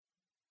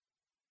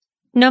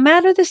No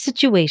matter the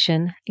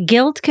situation,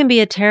 guilt can be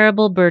a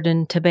terrible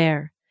burden to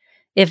bear.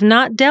 If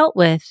not dealt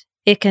with,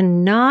 it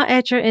can gnaw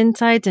at your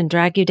insides and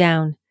drag you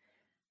down.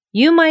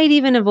 You might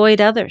even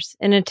avoid others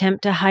in an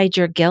attempt to hide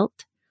your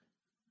guilt,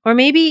 or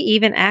maybe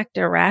even act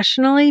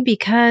irrationally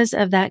because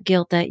of that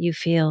guilt that you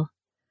feel.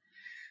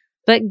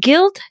 But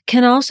guilt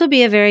can also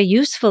be a very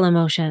useful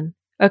emotion.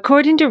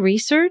 According to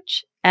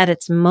research, at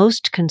its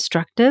most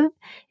constructive,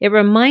 it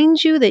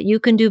reminds you that you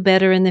can do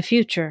better in the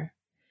future.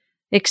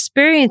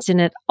 Experiencing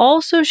it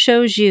also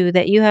shows you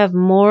that you have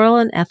moral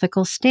and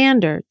ethical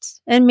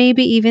standards, and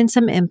maybe even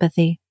some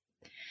empathy.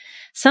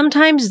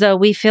 Sometimes, though,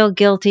 we feel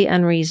guilty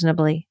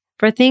unreasonably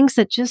for things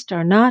that just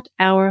are not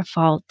our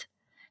fault.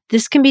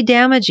 This can be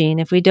damaging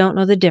if we don't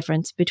know the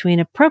difference between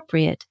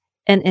appropriate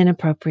and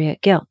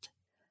inappropriate guilt.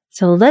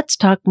 So let's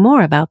talk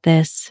more about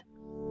this.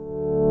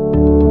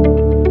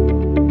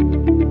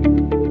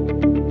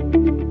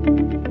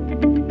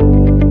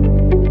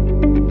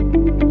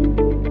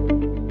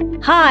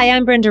 Hi,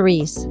 I'm Brenda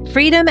Reese,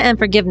 freedom and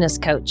forgiveness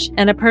coach,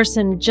 and a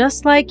person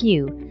just like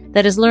you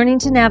that is learning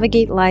to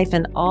navigate life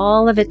and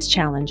all of its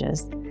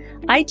challenges.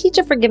 I teach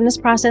a forgiveness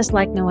process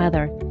like no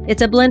other.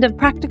 It's a blend of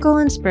practical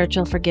and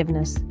spiritual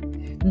forgiveness.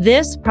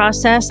 This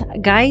process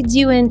guides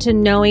you into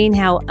knowing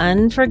how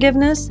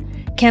unforgiveness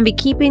can be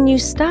keeping you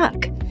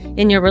stuck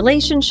in your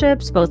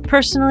relationships, both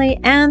personally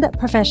and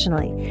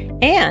professionally,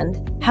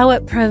 and how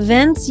it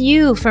prevents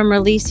you from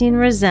releasing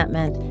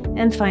resentment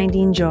and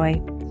finding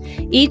joy.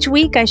 Each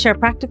week, I share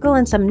practical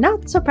and some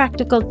not so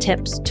practical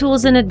tips,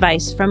 tools, and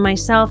advice from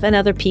myself and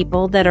other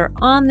people that are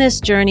on this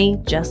journey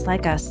just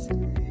like us.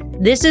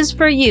 This is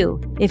for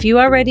you if you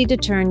are ready to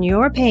turn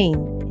your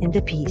pain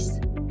into peace.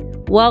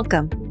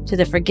 Welcome to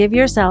the Forgive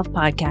Yourself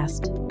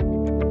podcast.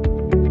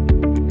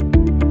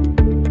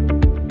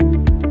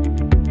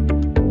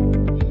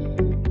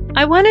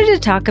 I wanted to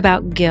talk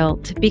about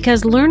guilt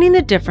because learning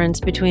the difference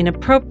between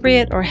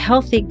appropriate or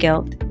healthy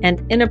guilt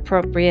and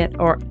inappropriate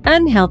or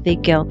unhealthy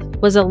guilt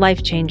was a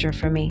life changer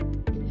for me.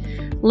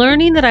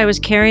 Learning that I was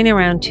carrying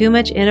around too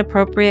much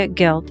inappropriate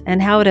guilt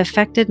and how it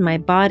affected my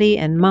body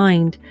and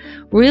mind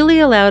really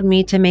allowed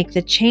me to make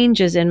the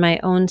changes in my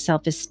own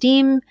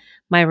self-esteem,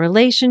 my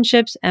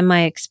relationships, and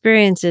my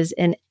experiences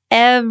in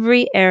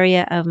every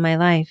area of my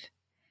life.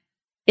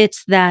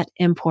 It's that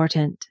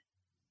important.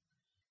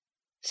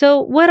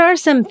 So what are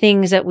some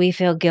things that we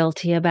feel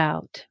guilty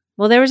about?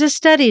 Well, there was a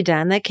study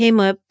done that came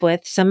up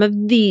with some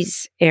of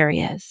these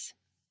areas.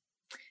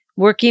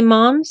 Working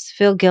moms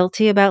feel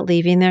guilty about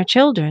leaving their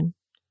children.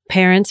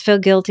 Parents feel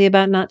guilty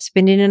about not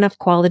spending enough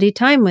quality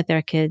time with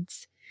their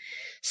kids.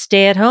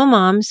 Stay-at-home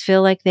moms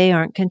feel like they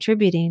aren't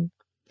contributing.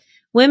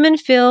 Women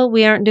feel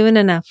we aren't doing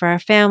enough for our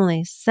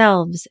families,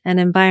 selves, and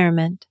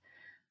environment.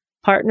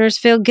 Partners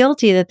feel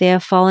guilty that they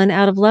have fallen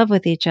out of love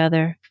with each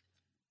other.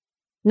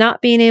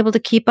 Not being able to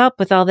keep up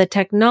with all the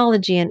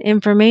technology and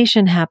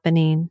information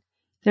happening.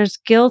 There's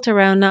guilt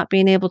around not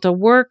being able to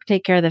work,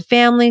 take care of the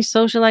family,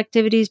 social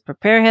activities,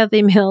 prepare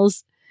healthy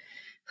meals.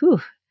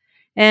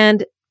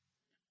 And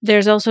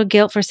there's also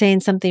guilt for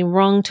saying something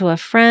wrong to a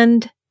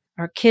friend,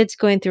 our kids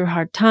going through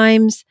hard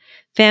times,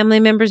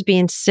 family members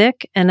being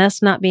sick and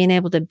us not being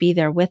able to be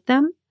there with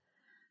them,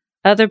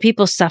 other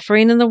people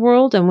suffering in the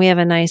world and we have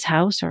a nice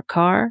house or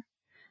car.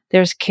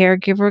 There's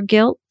caregiver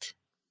guilt.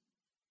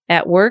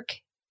 At work,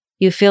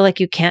 you feel like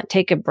you can't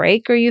take a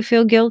break or you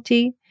feel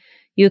guilty.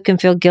 You can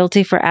feel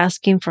guilty for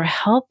asking for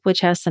help,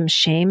 which has some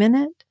shame in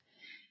it.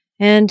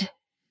 And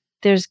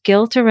there's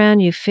guilt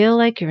around you feel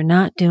like you're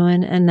not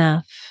doing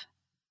enough.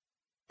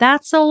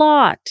 That's a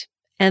lot.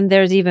 And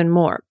there's even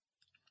more.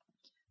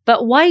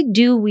 But why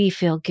do we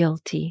feel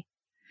guilty?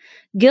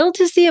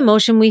 Guilt is the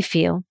emotion we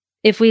feel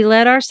if we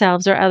let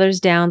ourselves or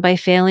others down by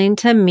failing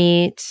to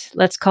meet,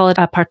 let's call it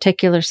a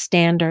particular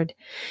standard.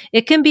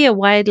 It can be a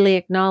widely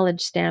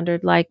acknowledged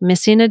standard like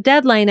missing a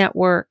deadline at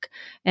work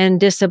and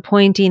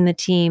disappointing the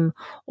team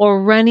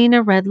or running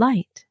a red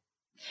light.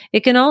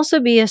 It can also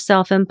be a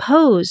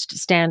self-imposed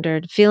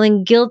standard,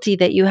 feeling guilty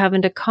that you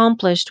haven't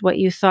accomplished what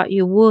you thought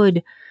you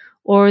would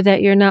or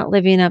that you're not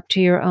living up to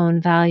your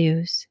own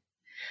values.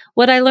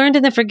 What I learned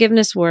in the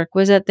forgiveness work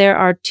was that there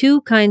are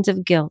two kinds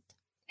of guilt,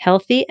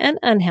 healthy and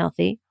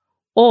unhealthy,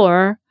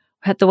 or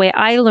the way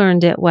I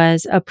learned it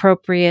was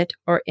appropriate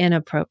or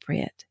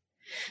inappropriate.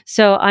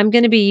 So I'm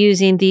going to be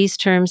using these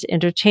terms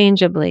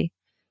interchangeably,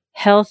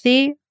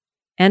 healthy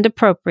and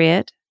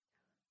appropriate,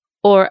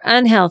 or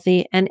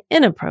unhealthy and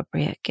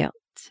inappropriate guilt.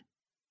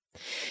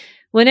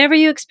 Whenever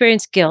you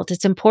experience guilt,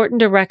 it's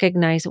important to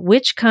recognize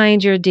which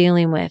kind you're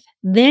dealing with.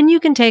 Then you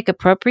can take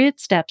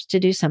appropriate steps to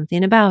do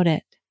something about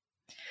it.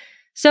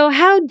 So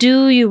how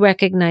do you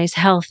recognize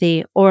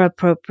healthy or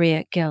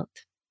appropriate guilt?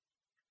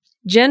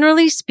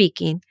 Generally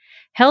speaking,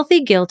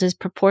 healthy guilt is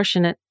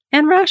proportionate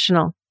and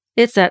rational.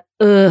 It's that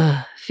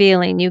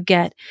feeling you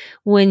get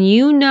when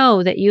you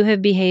know that you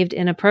have behaved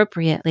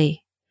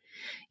inappropriately.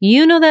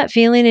 You know that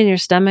feeling in your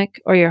stomach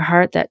or your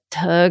heart that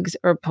tugs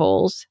or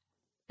pulls?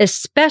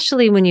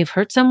 especially when you've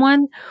hurt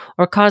someone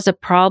or caused a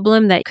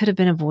problem that could have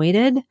been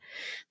avoided.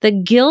 The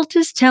guilt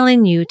is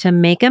telling you to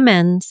make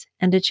amends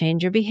and to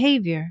change your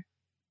behavior.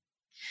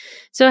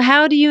 So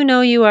how do you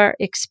know you are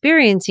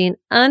experiencing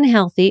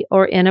unhealthy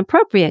or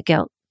inappropriate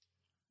guilt?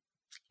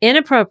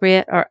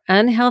 Inappropriate or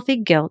unhealthy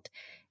guilt,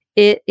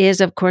 it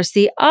is, of course,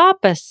 the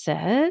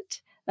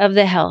opposite of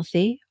the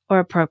healthy or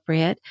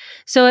appropriate,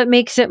 so it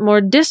makes it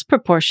more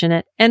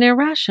disproportionate and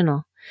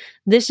irrational.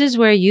 This is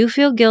where you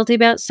feel guilty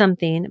about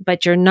something,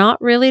 but you're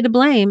not really to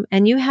blame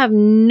and you have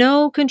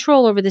no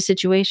control over the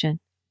situation.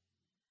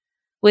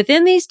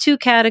 Within these two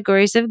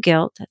categories of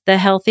guilt, the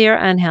healthy or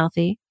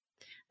unhealthy,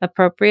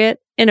 appropriate,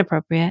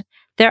 inappropriate,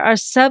 there are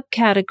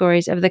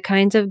subcategories of the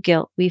kinds of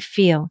guilt we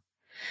feel.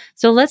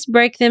 So let's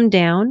break them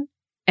down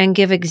and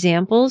give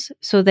examples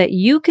so that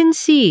you can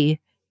see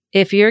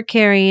if you're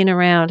carrying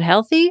around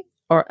healthy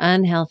or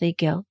unhealthy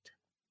guilt.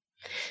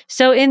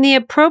 So in the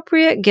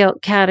appropriate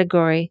guilt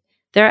category,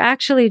 there are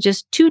actually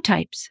just two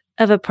types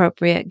of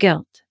appropriate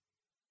guilt.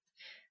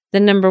 The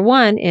number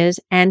one is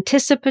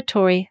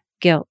anticipatory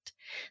guilt.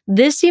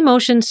 This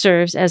emotion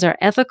serves as our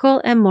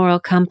ethical and moral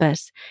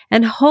compass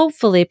and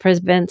hopefully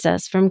prevents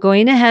us from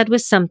going ahead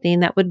with something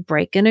that would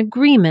break an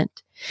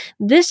agreement.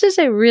 This is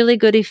a really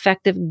good,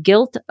 effective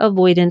guilt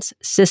avoidance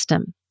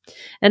system.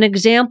 An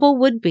example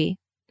would be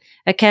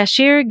a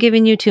cashier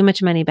giving you too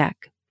much money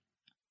back.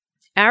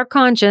 Our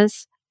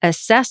conscience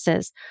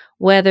assesses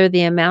whether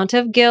the amount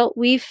of guilt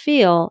we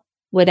feel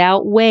would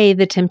outweigh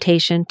the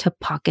temptation to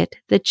pocket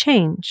the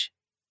change.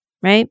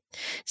 Right?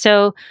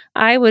 So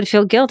I would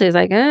feel guilty. It's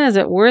like, is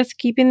it worth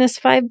keeping this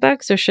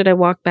 $5 or should I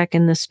walk back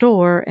in the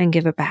store and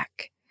give it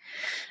back?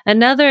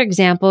 Another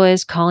example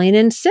is calling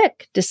in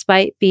sick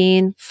despite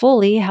being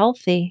fully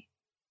healthy.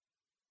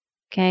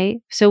 Okay.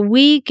 So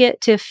we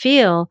get to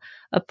feel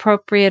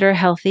appropriate or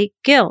healthy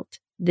guilt.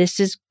 This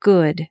is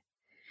good.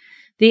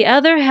 The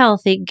other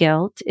healthy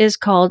guilt is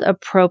called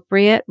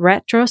appropriate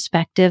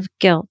retrospective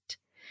guilt.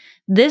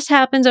 This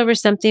happens over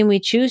something we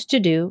choose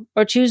to do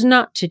or choose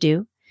not to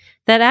do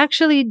that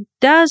actually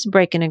does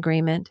break an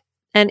agreement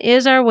and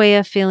is our way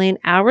of feeling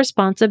our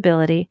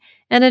responsibility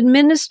and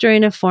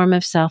administering a form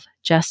of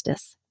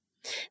self-justice.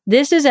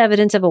 This is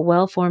evidence of a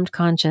well-formed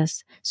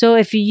conscience. So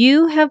if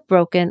you have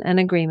broken an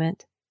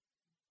agreement,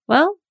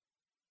 well,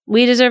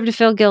 we deserve to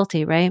feel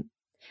guilty, right?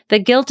 The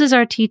guilt is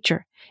our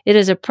teacher. It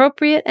is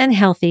appropriate and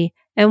healthy,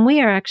 and we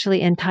are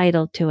actually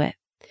entitled to it.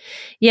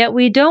 Yet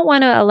we don't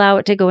want to allow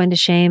it to go into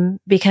shame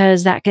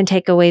because that can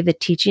take away the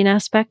teaching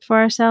aspect for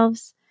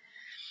ourselves.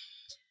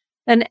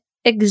 An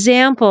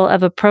example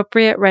of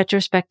appropriate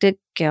retrospective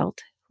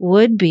guilt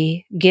would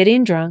be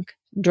getting drunk,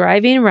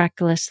 driving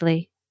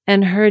recklessly,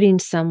 and hurting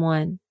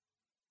someone.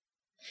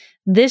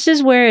 This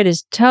is where it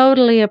is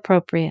totally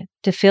appropriate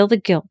to feel the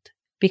guilt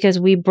because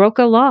we broke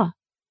a law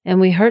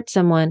and we hurt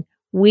someone.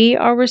 We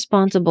are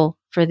responsible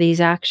for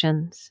these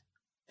actions.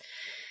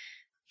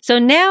 So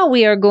now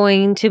we are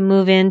going to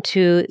move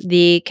into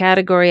the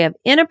category of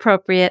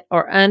inappropriate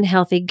or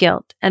unhealthy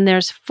guilt. And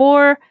there's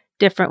 4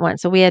 different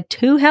ones. So we had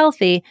 2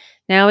 healthy.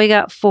 Now we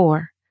got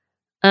 4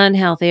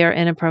 unhealthy or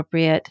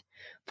inappropriate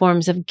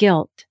forms of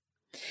guilt.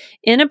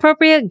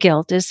 Inappropriate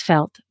guilt is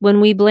felt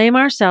when we blame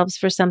ourselves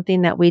for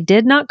something that we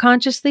did not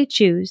consciously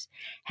choose,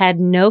 had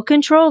no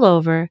control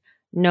over,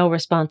 no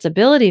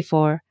responsibility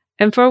for,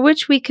 and for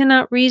which we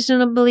cannot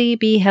reasonably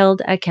be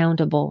held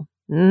accountable.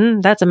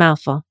 That's a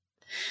mouthful.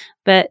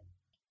 But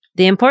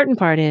the important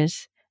part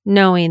is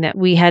knowing that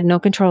we had no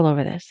control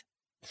over this.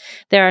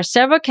 There are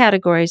several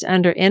categories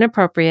under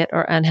inappropriate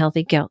or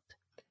unhealthy guilt.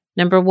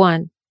 Number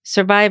 1,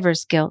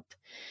 survivor's guilt.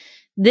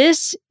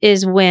 This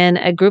is when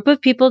a group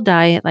of people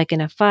die, like in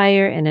a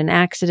fire, in an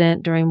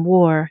accident, during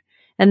war,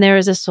 and there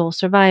is a sole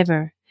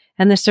survivor,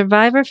 and the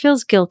survivor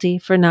feels guilty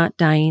for not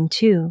dying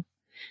too.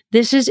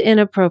 This is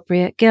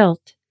inappropriate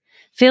guilt.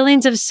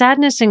 Feelings of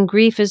sadness and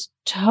grief is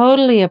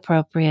totally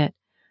appropriate,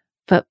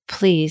 but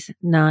please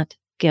not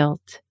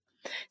guilt.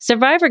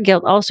 Survivor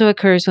guilt also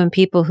occurs when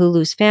people who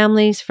lose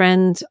families,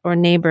 friends, or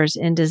neighbors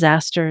in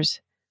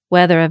disasters,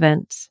 weather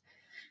events,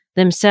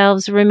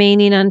 themselves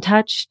remaining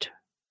untouched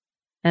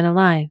and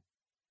alive.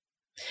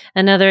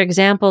 Another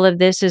example of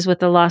this is with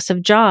the loss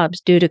of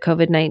jobs due to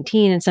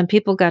COVID-19, and some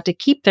people got to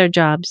keep their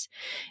jobs,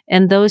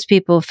 and those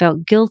people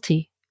felt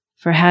guilty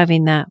for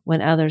having that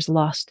when others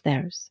lost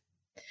theirs.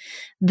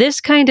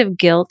 This kind of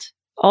guilt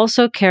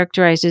also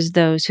characterizes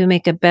those who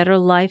make a better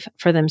life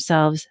for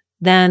themselves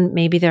than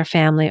maybe their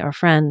family or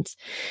friends.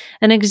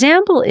 An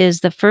example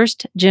is the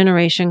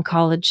first-generation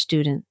college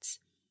students.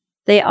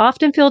 They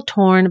often feel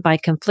torn by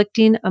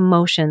conflicting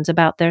emotions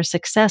about their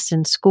success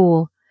in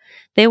school.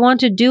 They want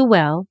to do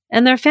well,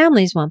 and their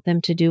families want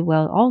them to do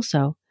well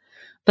also.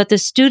 But the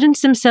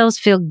students themselves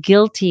feel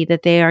guilty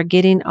that they are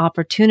getting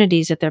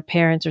opportunities that their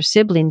parents or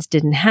siblings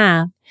didn't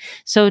have.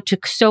 So to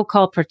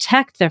so-called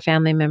protect their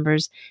family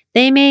members,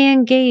 they may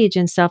engage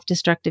in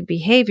self-destructive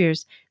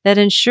behaviors that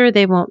ensure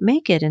they won't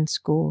make it in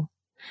school.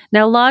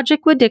 Now,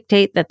 logic would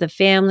dictate that the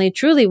family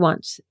truly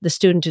wants the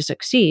student to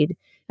succeed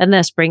and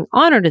thus bring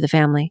honor to the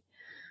family.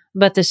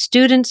 but the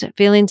student's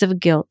feelings of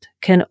guilt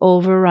can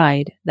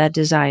override that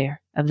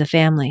desire of the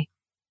family.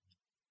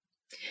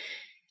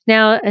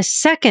 Now, a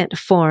second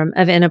form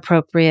of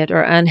inappropriate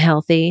or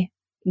unhealthy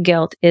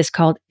guilt is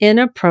called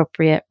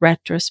inappropriate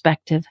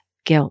retrospective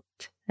guilt.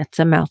 That's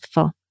a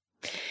mouthful.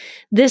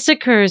 This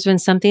occurs when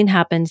something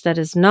happens that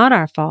is not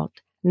our fault,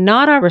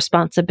 not our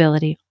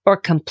responsibility, or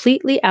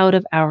completely out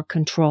of our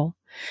control.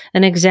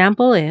 An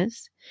example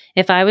is,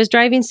 if I was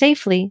driving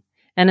safely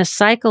and a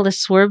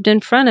cyclist swerved in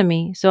front of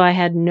me, so I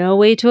had no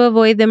way to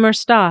avoid them or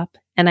stop,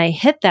 and I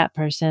hit that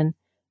person,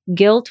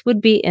 guilt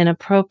would be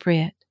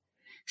inappropriate.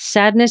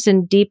 Sadness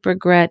and deep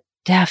regret,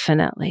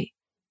 definitely,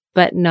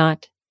 but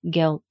not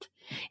guilt.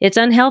 It's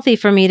unhealthy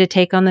for me to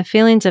take on the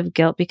feelings of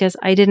guilt because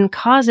I didn't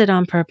cause it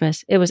on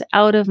purpose. It was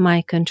out of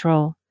my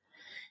control.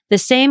 The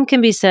same can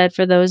be said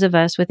for those of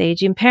us with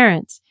aging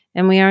parents,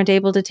 and we aren't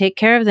able to take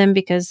care of them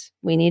because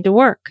we need to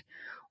work,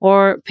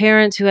 or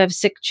parents who have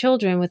sick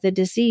children with a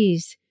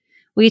disease.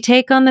 We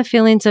take on the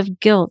feelings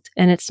of guilt,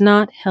 and it's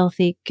not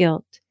healthy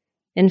guilt.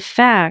 In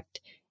fact,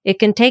 it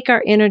can take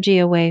our energy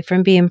away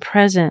from being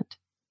present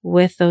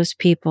with those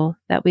people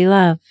that we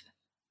love.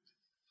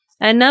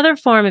 Another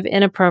form of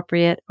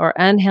inappropriate or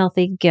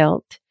unhealthy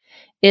guilt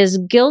is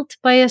guilt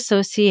by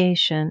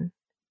association.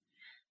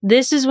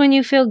 This is when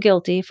you feel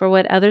guilty for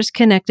what others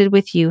connected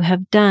with you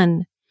have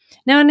done.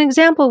 Now, an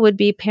example would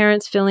be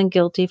parents feeling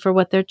guilty for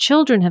what their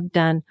children have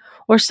done,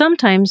 or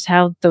sometimes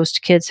how those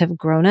kids have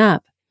grown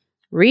up.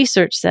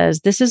 Research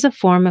says this is a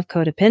form of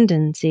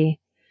codependency.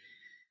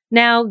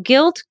 Now,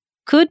 guilt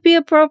could be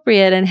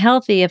appropriate and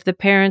healthy if the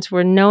parents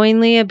were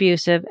knowingly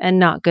abusive and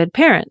not good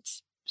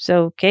parents.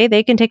 So,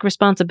 they can take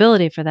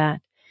responsibility for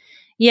that.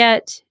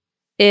 Yet,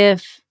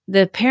 if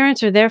the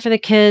parents are there for the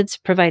kids,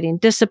 providing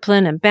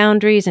discipline and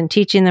boundaries and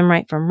teaching them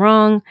right from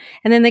wrong,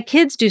 and then the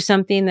kids do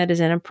something that is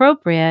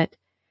inappropriate,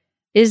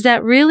 is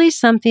that really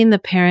something the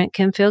parent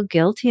can feel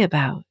guilty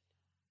about?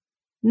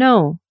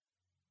 No,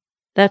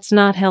 that's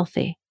not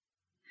healthy.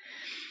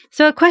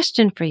 So a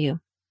question for you.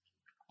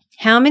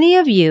 How many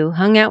of you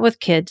hung out with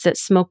kids that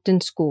smoked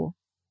in school,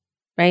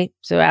 right?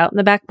 So out in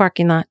the back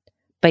parking lot,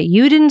 but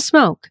you didn't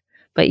smoke,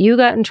 but you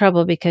got in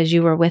trouble because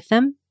you were with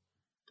them?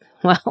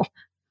 Well,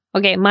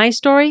 my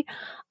story,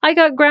 I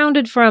got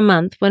grounded for a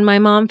month when my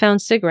mom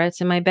found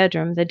cigarettes in my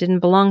bedroom that didn't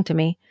belong to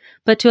me,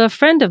 but to a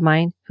friend of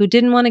mine who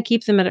didn't want to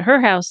keep them at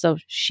her house so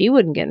she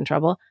wouldn't get in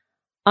trouble.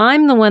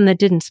 I'm the one that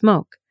didn't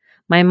smoke.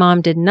 My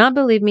mom did not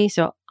believe me,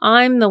 so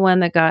I'm the one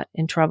that got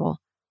in trouble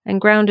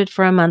and grounded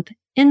for a month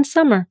in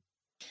summer.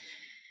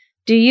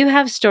 Do you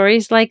have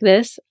stories like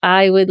this?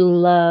 I would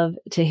love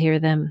to hear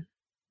them.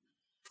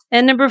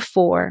 And number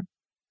 4,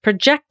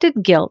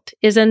 projected guilt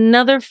is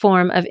another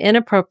form of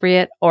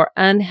inappropriate or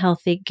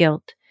unhealthy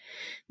guilt.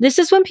 This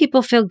is when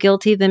people feel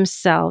guilty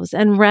themselves,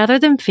 and rather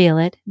than feel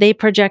it, they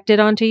project it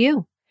onto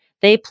you.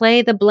 They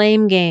play the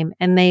blame game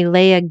and they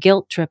lay a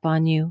guilt trip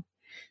on you.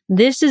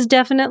 This is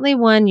definitely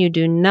one you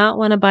do not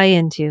want to buy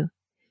into.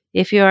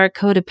 If you are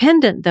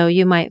codependent, though,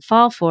 you might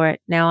fall for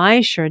it. Now,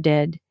 I sure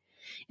did.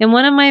 In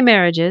one of my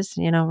marriages,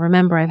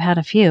 remember I've had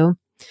a few,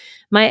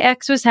 my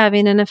ex was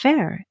having an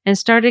affair and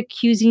started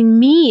accusing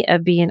me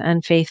of being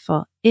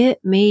unfaithful. It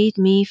made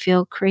me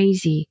feel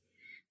crazy.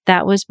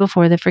 That was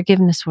before the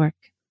forgiveness work.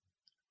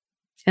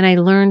 And I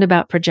learned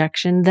about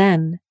projection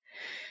then.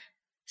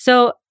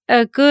 So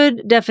a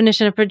good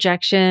definition of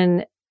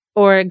projection,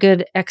 or a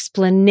good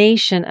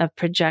explanation of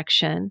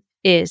projection,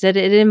 is that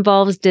it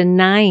involves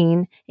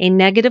denying a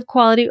negative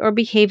quality or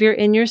behavior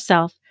in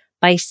yourself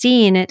by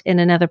seeing it in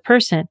another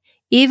person,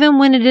 even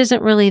when it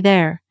isn't really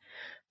there.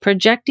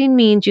 Projecting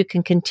means you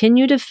can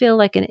continue to feel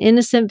like an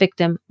innocent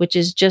victim, which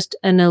is just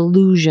an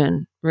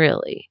illusion,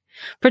 really.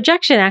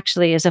 Projection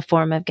actually is a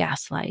form of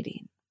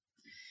gaslighting.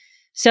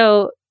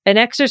 So an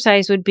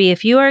exercise would be,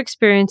 if you are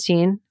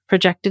experiencing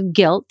projected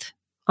guilt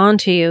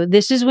onto you,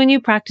 this is when you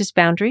practice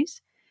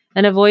boundaries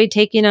and avoid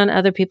taking on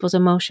other people's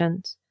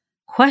emotions.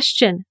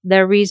 Question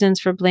their reasons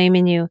for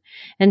blaming you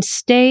and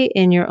stay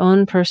in your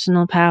own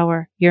personal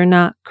power. You're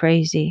not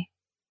crazy.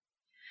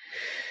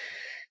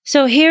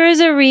 So here is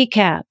a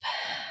recap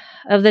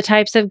of the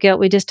types of guilt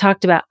we just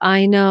talked about.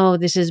 I know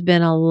this has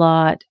been a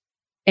lot,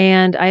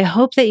 and I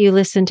hope that you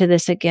listen to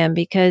this again,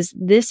 because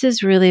this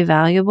is really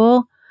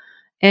valuable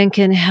and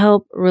can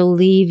help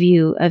relieve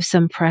you of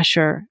some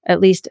pressure. At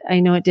least I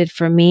know it did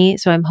for me,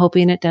 so I'm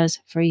hoping it does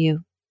for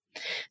you.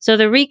 So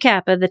the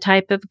recap of the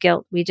type of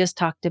guilt we just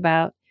talked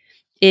about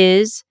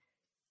is,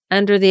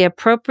 under the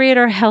appropriate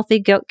or healthy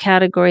guilt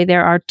category,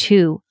 there are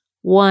 2.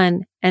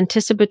 1,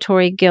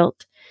 anticipatory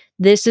guilt.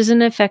 This is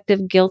an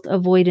effective guilt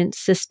avoidance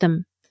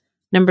system.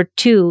 Number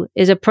 2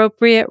 is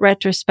appropriate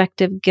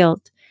retrospective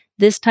guilt.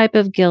 This type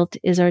of guilt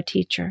is our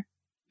teacher.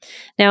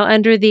 Now,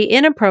 under the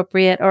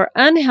inappropriate or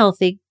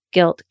unhealthy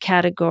guilt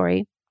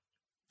category,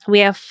 we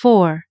have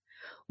 4.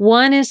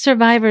 1 is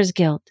survivor's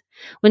guilt.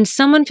 When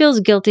someone feels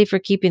guilty for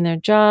keeping their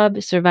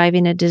job,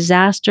 surviving a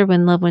disaster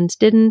when loved ones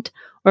didn't,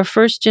 or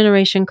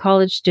first-generation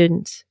college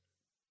students.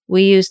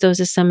 We use those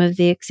as some of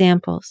the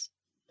examples.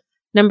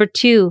 Number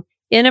 2,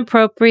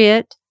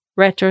 inappropriate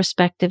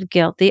retrospective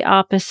guilt, the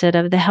opposite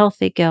of the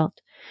healthy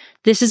guilt.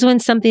 This is when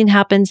something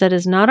happens that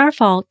is not our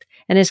fault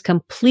and is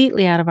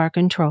completely out of our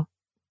control.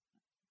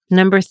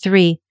 Number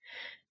 3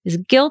 is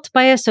guilt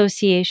by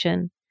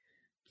association.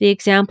 The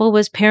example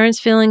was parents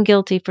feeling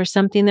guilty for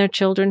something their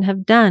children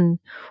have done,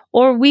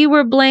 or we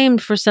were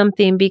blamed for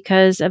something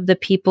because of the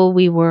people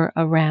we were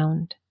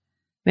around.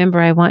 Remember,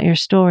 I want your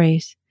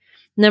stories.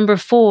 Number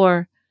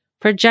 4,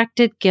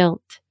 projected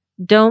guilt.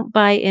 Don't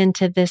buy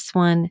into this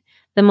one.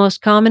 The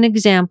most common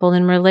example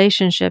in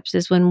relationships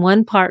is when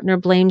one partner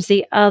blames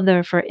the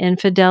other for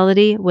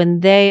infidelity when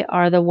they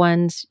are the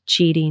ones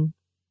cheating.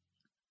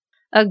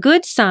 A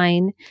good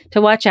sign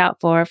to watch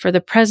out for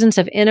the presence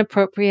of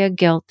inappropriate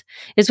guilt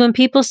is when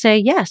people say,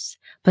 yes,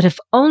 but if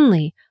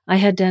only I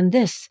had done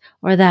this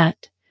or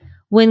that,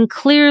 when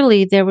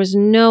clearly there was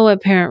no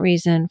apparent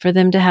reason for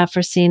them to have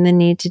foreseen the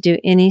need to do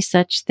any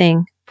such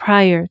thing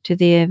prior to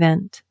the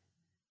event.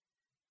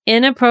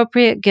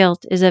 Inappropriate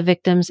guilt is a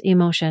victim's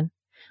emotion.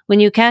 When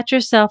you catch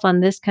yourself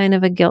on this kind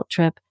of a guilt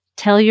trip,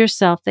 tell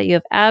yourself that you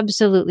have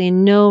absolutely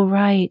no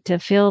right to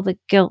feel the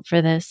guilt for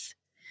this.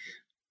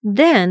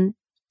 Then,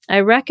 I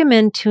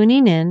recommend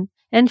tuning in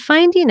and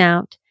finding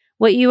out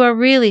what you are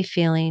really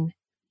feeling.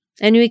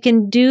 And we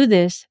can do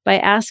this by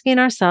asking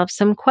ourselves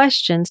some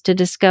questions to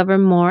discover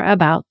more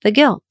about the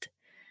guilt.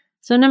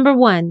 So number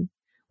 1,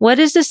 what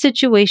is the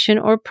situation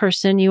or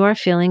person you are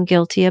feeling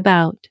guilty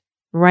about?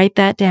 Write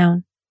that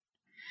down.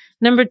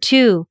 Number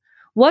 2,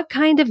 what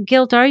kind of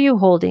guilt are you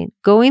holding?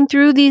 Going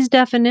through these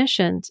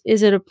definitions,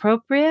 is it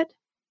appropriate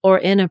or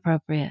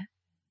inappropriate?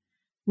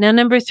 Now,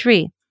 number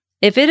 3,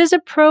 if it is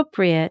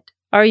appropriate,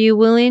 are you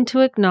willing to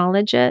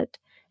acknowledge it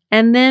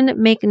and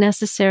then make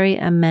necessary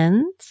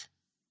amends?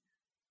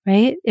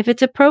 Right? If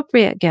it's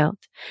appropriate guilt.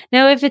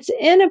 Now, if it's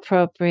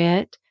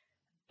inappropriate,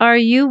 are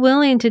you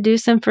willing to do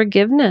some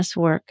forgiveness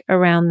work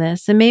around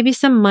this and maybe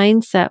some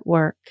mindset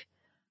work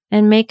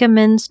and make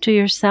amends to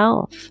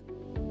yourself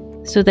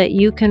so that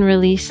you can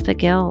release the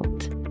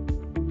guilt?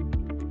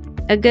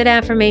 A good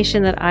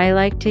affirmation that I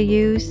like to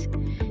use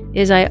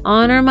is I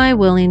honor my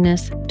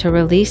willingness to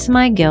release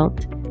my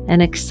guilt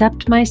and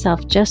accept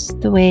myself just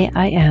the way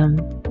I am.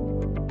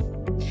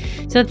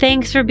 So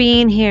thanks for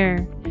being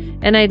here.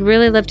 And I'd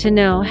really love to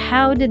know,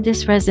 how did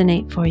this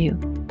resonate for you?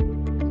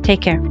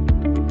 Take care.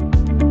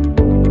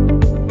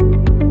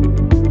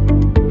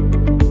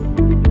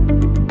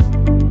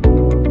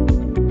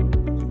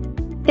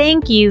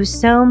 Thank you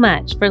so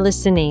much for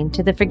listening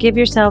to the Forgive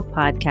Yourself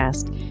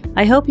podcast.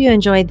 I hope you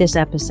enjoyed this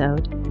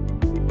episode.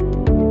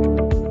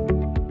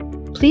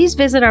 Please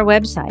visit our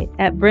website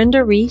at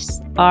Brenda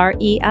Reis,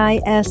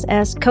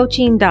 REISS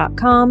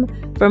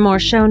coaching.com for more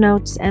show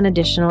notes and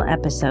additional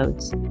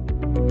episodes.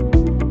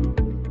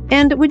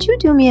 And would you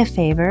do me a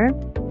favor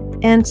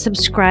and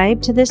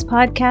subscribe to this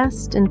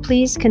podcast? And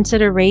please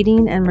consider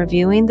rating and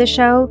reviewing the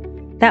show.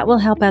 That will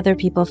help other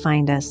people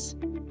find us.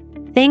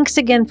 Thanks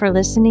again for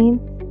listening,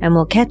 and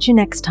we'll catch you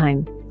next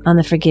time on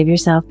the Forgive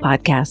Yourself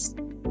podcast.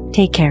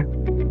 Take care.